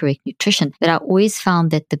got the correct nutrition. But I always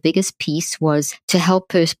found that the biggest piece was to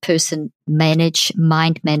help a person manage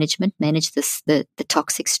mind management, manage the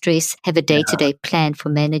toxic stress, have a day-to-day plan for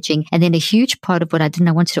managing. And then a huge part of what I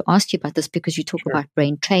wanted to ask you about this, because you talk about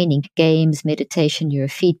brain training, games, meditation,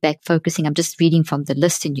 neurofeedback, focusing. I'm just reading from the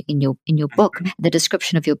list in your book, the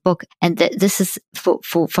description of your book. And this is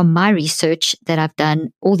from my research that I've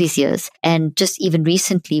done all these years, and just even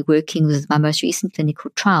recently working with my most recent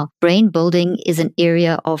clinical trial. Brain building is an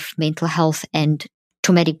area of mental health and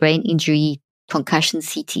traumatic brain injury, concussion,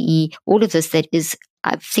 CTE, all of this that is,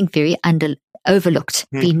 I think, very overlooked.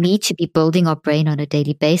 We need to be building our brain on a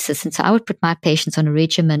daily basis. And so I would put my patients on a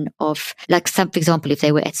regimen of, like, for example, if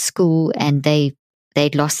they were at school and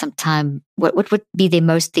they'd lost some time, what would be their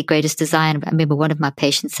greatest desire? And I remember one of my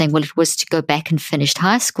patients saying, well, it was to go back and finish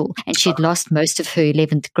high school. And she'd lost most of her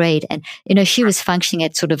 11th grade. And, she was functioning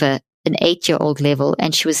at sort of an 8-year-old level,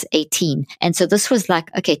 and she was 18. And so this was like,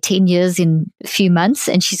 okay, 10 years in a few months,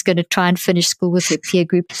 and she's going to try and finish school with her peer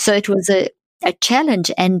group. So it was a challenge.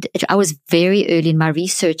 And I was very early in my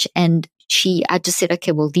research, and I just said,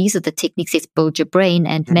 okay, well, these are the techniques. Let's build your brain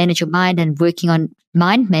and manage your mind, and working on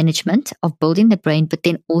mind management of building the brain, but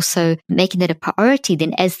then also making that a priority.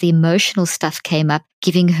 Then as the emotional stuff came up,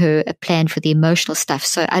 giving her a plan for the emotional stuff.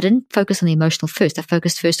 So I didn't focus on the emotional first. I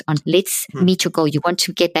focused first on, let's meet your goal. You want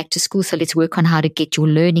to get back to school, so let's work on how to get your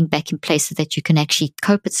learning back in place so that you can actually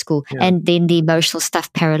cope at school. Yeah. And then the emotional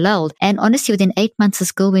stuff paralleled. And honestly, within 8 months,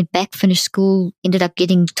 this girl went back, finished school, ended up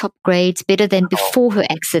getting top grades, better than before her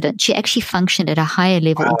accident. She actually functioned at a higher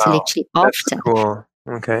level intellectually after. That's cool.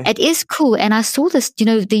 Okay. It is cool. And I saw this,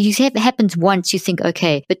 it happens once, you think,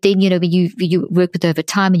 okay, but then, when you work with it over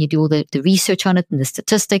time and you do all the research on it and the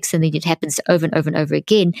statistics, and then it happens over and over and over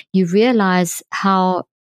again, you realize how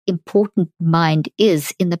important mind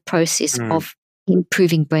is in the process of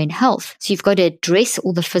improving brain health. So you've got to address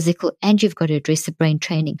all the physical, and you've got to address the brain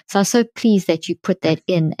training. So I'm so pleased that you put that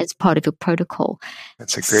in as part of your protocol.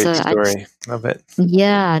 That's a great story. Love it.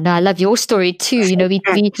 Yeah, no, I love your story too.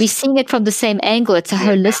 We're seeing it from the same angle. It's a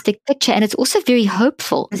holistic picture, and it's also very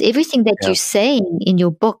hopeful. Because everything that you're saying in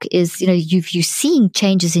your book is, you're seeing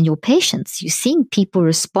changes in your patients. You're seeing people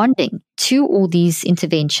responding to all these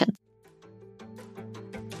interventions.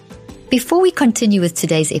 Before we continue with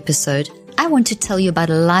today's episode, I want to tell you about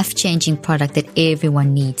a life-changing product that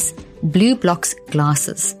everyone needs, BlueBlox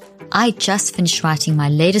glasses. I just finished writing my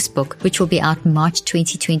latest book, which will be out in March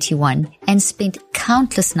 2021, and spent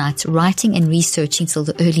countless nights writing and researching till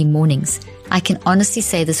the early mornings. I can honestly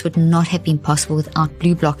say this would not have been possible without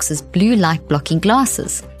BlueBlox's blue light blocking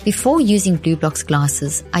glasses. Before using BlueBlox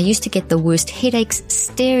glasses, I used to get the worst headaches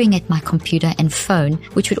staring at my computer and phone,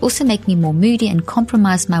 which would also make me more moody and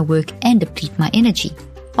compromise my work and deplete my energy.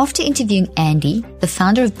 After interviewing Andy, the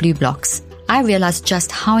founder of BlueBlox, I realized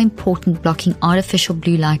just how important blocking artificial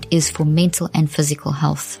blue light is for mental and physical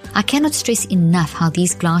health. I cannot stress enough how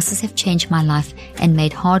these glasses have changed my life and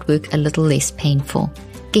made hard work a little less painful.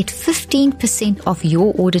 Get 15% off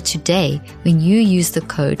your order today when you use the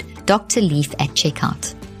code Dr. Leaf at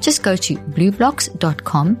checkout. Just go to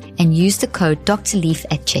blueblox.com and use the code Dr. Leaf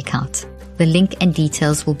at checkout. The link and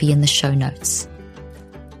details will be in the show notes.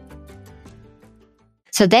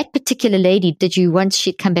 So that particular lady, once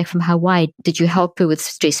she'd come back from Hawaii, did you help her with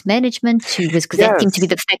stress management? Because that seemed to be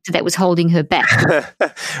the factor that was holding her back.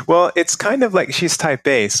 Well, it's kind of like she's type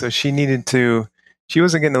A, so she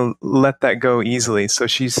wasn't going to let that go easily. So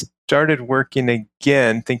she started working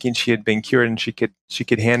again, thinking she had been cured and she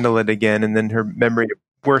could handle it again, and then her memory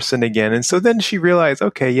worsened again. And so then she realized,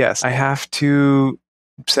 okay, yes, I have to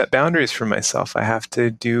set boundaries for myself. I have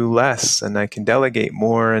to do less, and I can delegate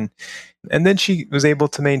more. And then she was able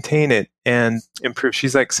to maintain it and improve.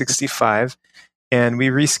 She's like 65, and we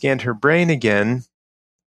rescanned her brain again.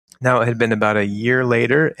 Now it had been about a year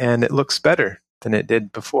later, and it looks better. than it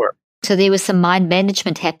did before. So there was some mind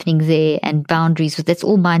management happening there and boundaries. That's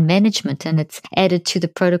all mind management, and it's added to the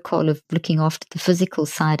protocol of looking after the physical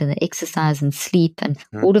side and the exercise and sleep and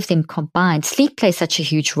all of them combined. Sleep plays such a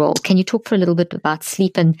huge role. Can you talk for a little bit about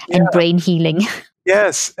sleep and brain healing?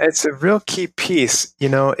 Yes, it's a real key piece.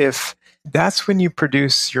 If that's when you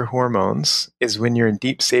produce your hormones, is when you're in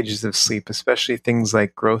deep stages of sleep, especially things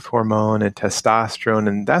like growth hormone and testosterone.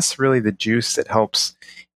 And that's really the juice that helps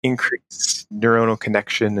increase neuronal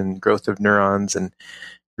connection and growth of neurons and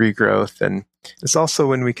regrowth. And it's also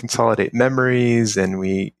when we consolidate memories and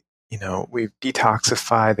we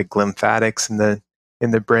detoxify the lymphatics in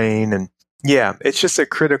the brain. And yeah, it's just a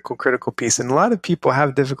critical piece. And a lot of people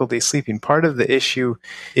have difficulty sleeping. Part of the issue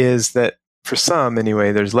is that for some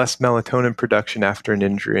anyway, there's less melatonin production after an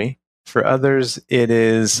injury. For others, it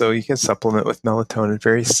is, so you can supplement with melatonin,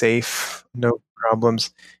 very safe, no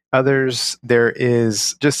problems. Others, there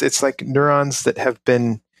is just, it's like neurons that have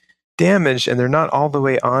been damaged and they're not all the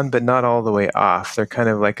way on, but not all the way off. They're kind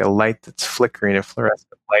of like a light that's flickering, a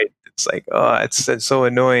fluorescent light. It's like, it's so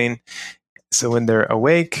annoying. So when they're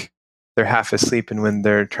awake, they're half asleep. And when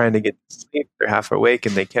they're trying to get to sleep, they're half awake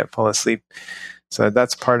and they can't fall asleep. So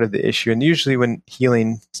that's part of the issue. And usually when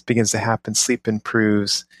healing begins to happen, sleep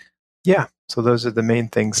improves. Yeah. So those are the main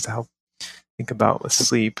things to help think about with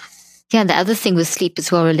sleep. Yeah, and the other thing with sleep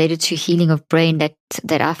as well, related to healing of brain,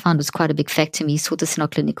 that I found was quite a big factor. We saw this in our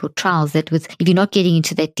clinical trials, that if you're not getting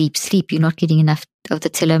into that deep sleep, you're not getting enough of the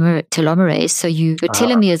telomerase. So your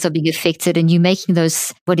telomeres are being affected, and you're making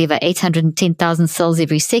those 810,000 cells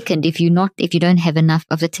every second. If you don't have enough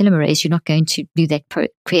of the telomerase, you're not going to do that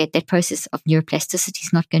create that process of neuroplasticity.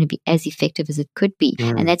 Is not going to be as effective as it could be,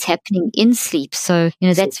 and that's happening in sleep. So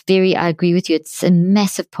that's I agree with you. It's a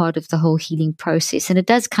massive part of the whole healing process, and it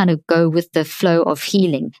does kind of go with the flow of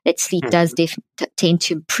healing. That sleep does tend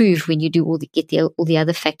to improve when you do all the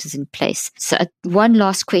other factors in place. So one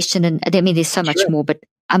last question, and I mean there's so much more, but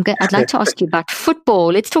I'd like to ask you about football.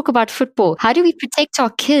 Let's talk about football. How do we protect our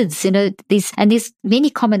kids? There's many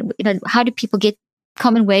common, how do people get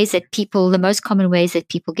the most common ways that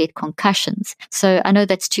people get concussions? So I know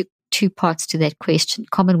that's two parts to that question.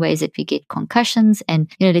 Common ways that we get concussions,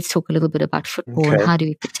 and let's talk a little bit about football and how do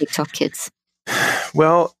we protect our kids?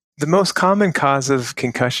 Well, the most common cause of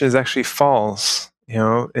concussion is actually falls.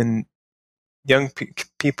 In young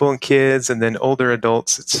people and kids, and then older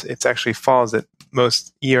adults, it's actually falls that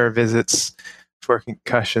most ER visits for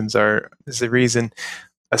concussions is the reason.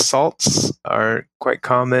 Assaults are quite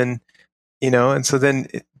common, and so then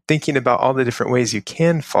thinking about all the different ways you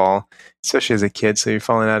can fall, especially as a kid. So you're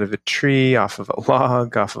falling out of a tree, off of a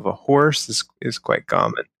log, off of a horse is quite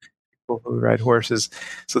common. People who ride horses.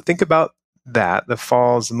 So think about that. The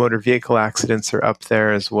falls, the motor vehicle accidents are up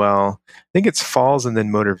there as well. I think it's falls and then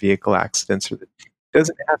motor vehicle accidents. It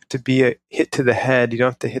doesn't have to be a hit to the head. You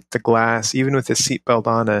don't have to hit the glass. Even with a seatbelt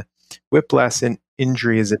on, a whiplash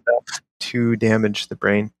injury is enough to damage the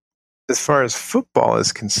brain. As far as football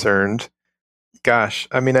is concerned, gosh,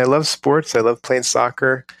 I mean, I love sports. I love playing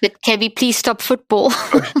soccer. But can we please stop football?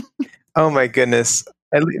 Oh my goodness.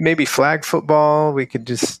 Maybe flag football. We could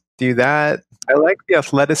just do that. I like the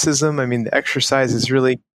athleticism. I mean, the exercise is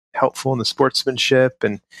really helpful in the sportsmanship,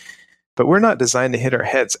 but we're not designed to hit our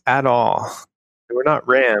heads at all. We're not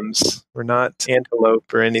rams. We're not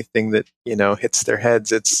antelope or anything that, hits their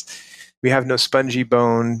heads. We have no spongy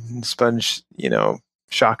bone,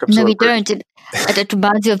 shock absorber. No, we don't. It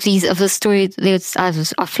reminds you of the story. I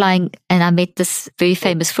was flying and I met this very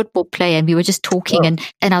famous football player, and we were just talking, and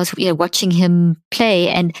I was watching him play,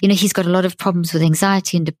 and he's got a lot of problems with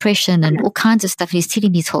anxiety and depression and all kinds of stuff. And he's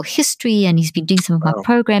telling me his whole history, and he's been doing some of my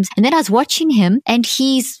programs. And then I was watching him, and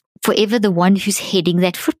he's forever the one who's heading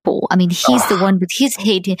that football. I mean, he's the one with his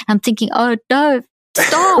head. I'm thinking, oh no,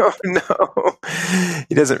 stop. Oh, no.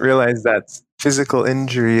 He doesn't realize that physical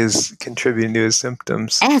injury is contributing to his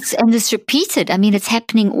symptoms. And it's repeated. I mean, it's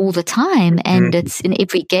happening all the time, and it's in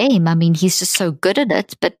every game. I mean, he's just so good at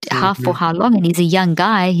it, but for how long? And he's a young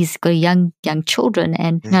guy. He's got young children.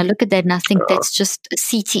 And I look at that and I think that's just a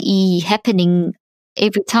CTE happening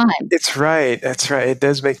every time. That's right. It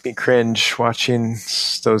does make me cringe watching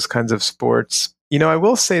those kinds of sports. I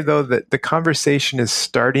will say, though, that the conversation is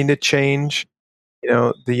starting to change.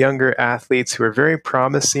 The younger athletes who are very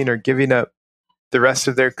promising are giving up the rest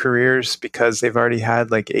of their careers because they've already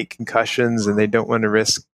had like 8 concussions and they don't want to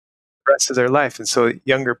risk the rest of their life. And so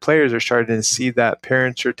younger players are starting to see that.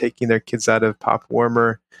 Parents are taking their kids out of Pop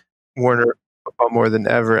Warner football more than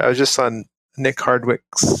ever. I was just on Nick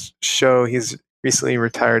Hardwick's show. He's recently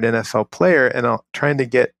retired NFL player, and I'm trying to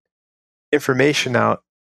get information out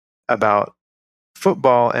about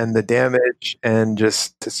football and the damage, and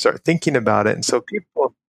just to start thinking about it. And so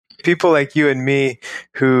people like you and me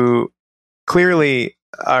who clearly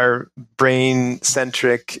are brain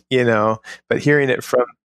centric, but hearing it from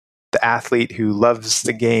the athlete who loves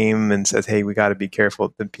the game and says, hey, we got to be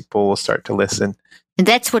careful, then people will start to listen. And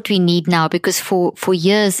that's what we need now, because for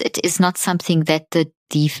years, it is not something that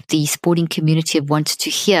the sporting community have wanted to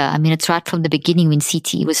hear. I mean, it's right from the beginning when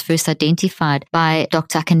CTE was first identified by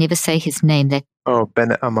Dr. I can never say his name.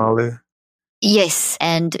 Bennett Amalu. Yes,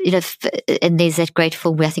 and and there's that great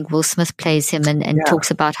film where I think Will Smith plays him and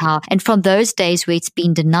talks about how, and from those days where it's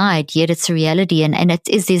been denied, yet it's a reality, and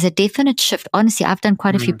there's a definite shift. Honestly, I've done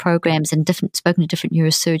quite a few programs and spoken to different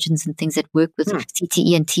neurosurgeons and things that work with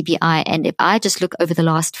CTE and TBI, and if I just look over the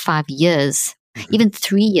last 5 years, even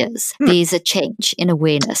 3 years, there's a change in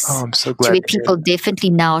awareness. Oh, I'm so glad. To where people definitely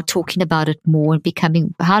now are talking about it more and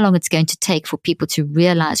becoming, how long it's going to take for people to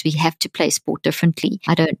realize we have to play sport differently,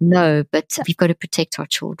 I don't know, but we've got to protect our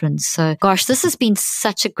children. So, gosh, this has been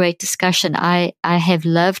such a great discussion. I have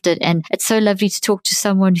loved it, and it's so lovely to talk to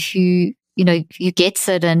someone who gets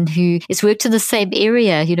it and who has worked in the same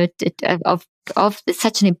area, of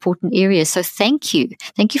such an important area. So thank you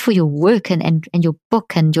for your work and your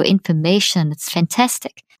book and your information. It's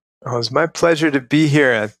fantastic. Oh, it's my pleasure to be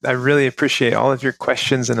here. I really appreciate all of your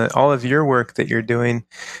questions and all of your work that you're doing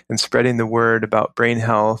and spreading the word about brain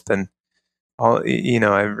health, and all.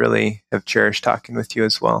 I really have cherished talking with you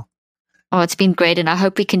as well. Oh, it's been great, and I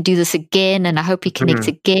hope we can do this again, and I hope we connect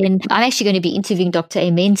again. I'm actually going to be interviewing Dr.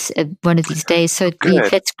 Amens one of these days, so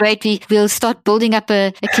that's great. We'll start building up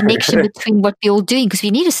a connection between what we're all doing, because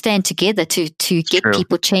we need to stand together to get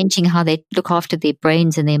people changing how they look after their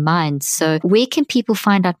brains and their minds. So where can people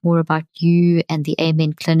find out more about you and the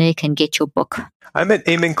Amen Clinic and get your book? I'm at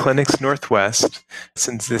Amen Clinics Northwest. It's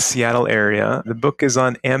in the Seattle area. The book is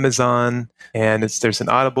on Amazon, and there's an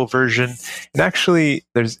Audible version. And actually,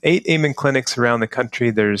 there's 8 Amen Clinics around the country.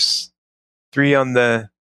 There's 3 on the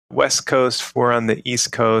West Coast, 4 on the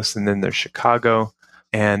East Coast, and then there's Chicago.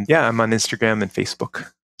 And I'm on Instagram and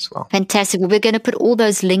Facebook as well. Fantastic. Well, we're going to put all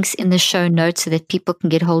those links in the show notes so that people can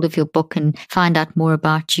get hold of your book and find out more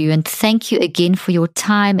about you. And thank you again for your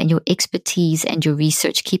time and your expertise and your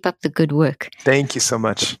research. Keep up the good work. Thank you so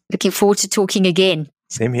much. Looking forward to talking again.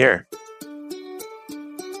 Same here.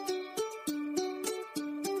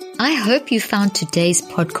 I hope you found today's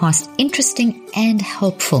podcast interesting and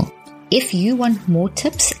helpful. If you want more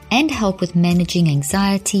tips and help with managing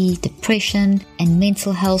anxiety, depression, and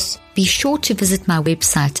mental health, be sure to visit my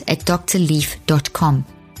website at drleaf.com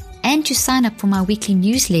and to sign up for my weekly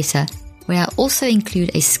newsletter, where I also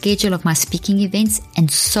include a schedule of my speaking events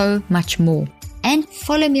and so much more. And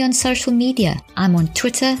follow me on social media. I'm on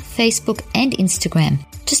Twitter, Facebook, and Instagram.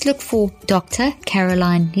 Just look for Dr.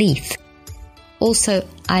 Caroline Leaf. Also,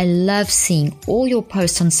 I love seeing all your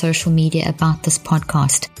posts on social media about this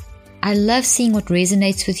podcast. I love seeing what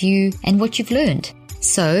resonates with you and what you've learned.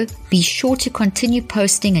 So be sure to continue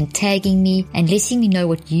posting and tagging me and letting me know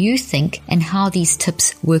what you think and how these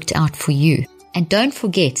tips worked out for you. And don't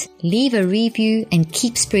forget, leave a review and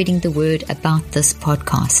keep spreading the word about this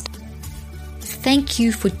podcast. Thank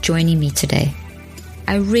you for joining me today.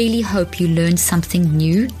 I really hope you learned something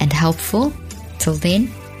new and helpful. Till then,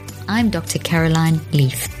 I'm Dr. Caroline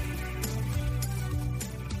Leaf.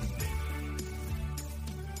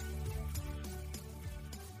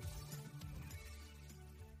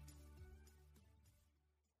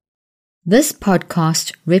 This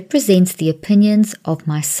podcast represents the opinions of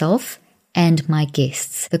myself and my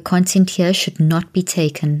guests. The content here should not be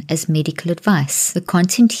taken as medical advice. The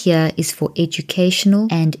content here is for educational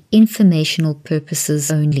and informational purposes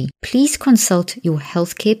only. Please consult your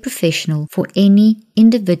healthcare professional for any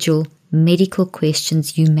individual medical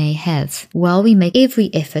questions you may have. While we make every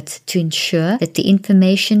effort to ensure that the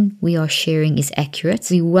information we are sharing is accurate,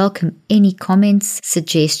 we welcome any comments,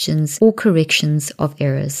 suggestions, or corrections of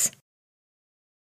errors.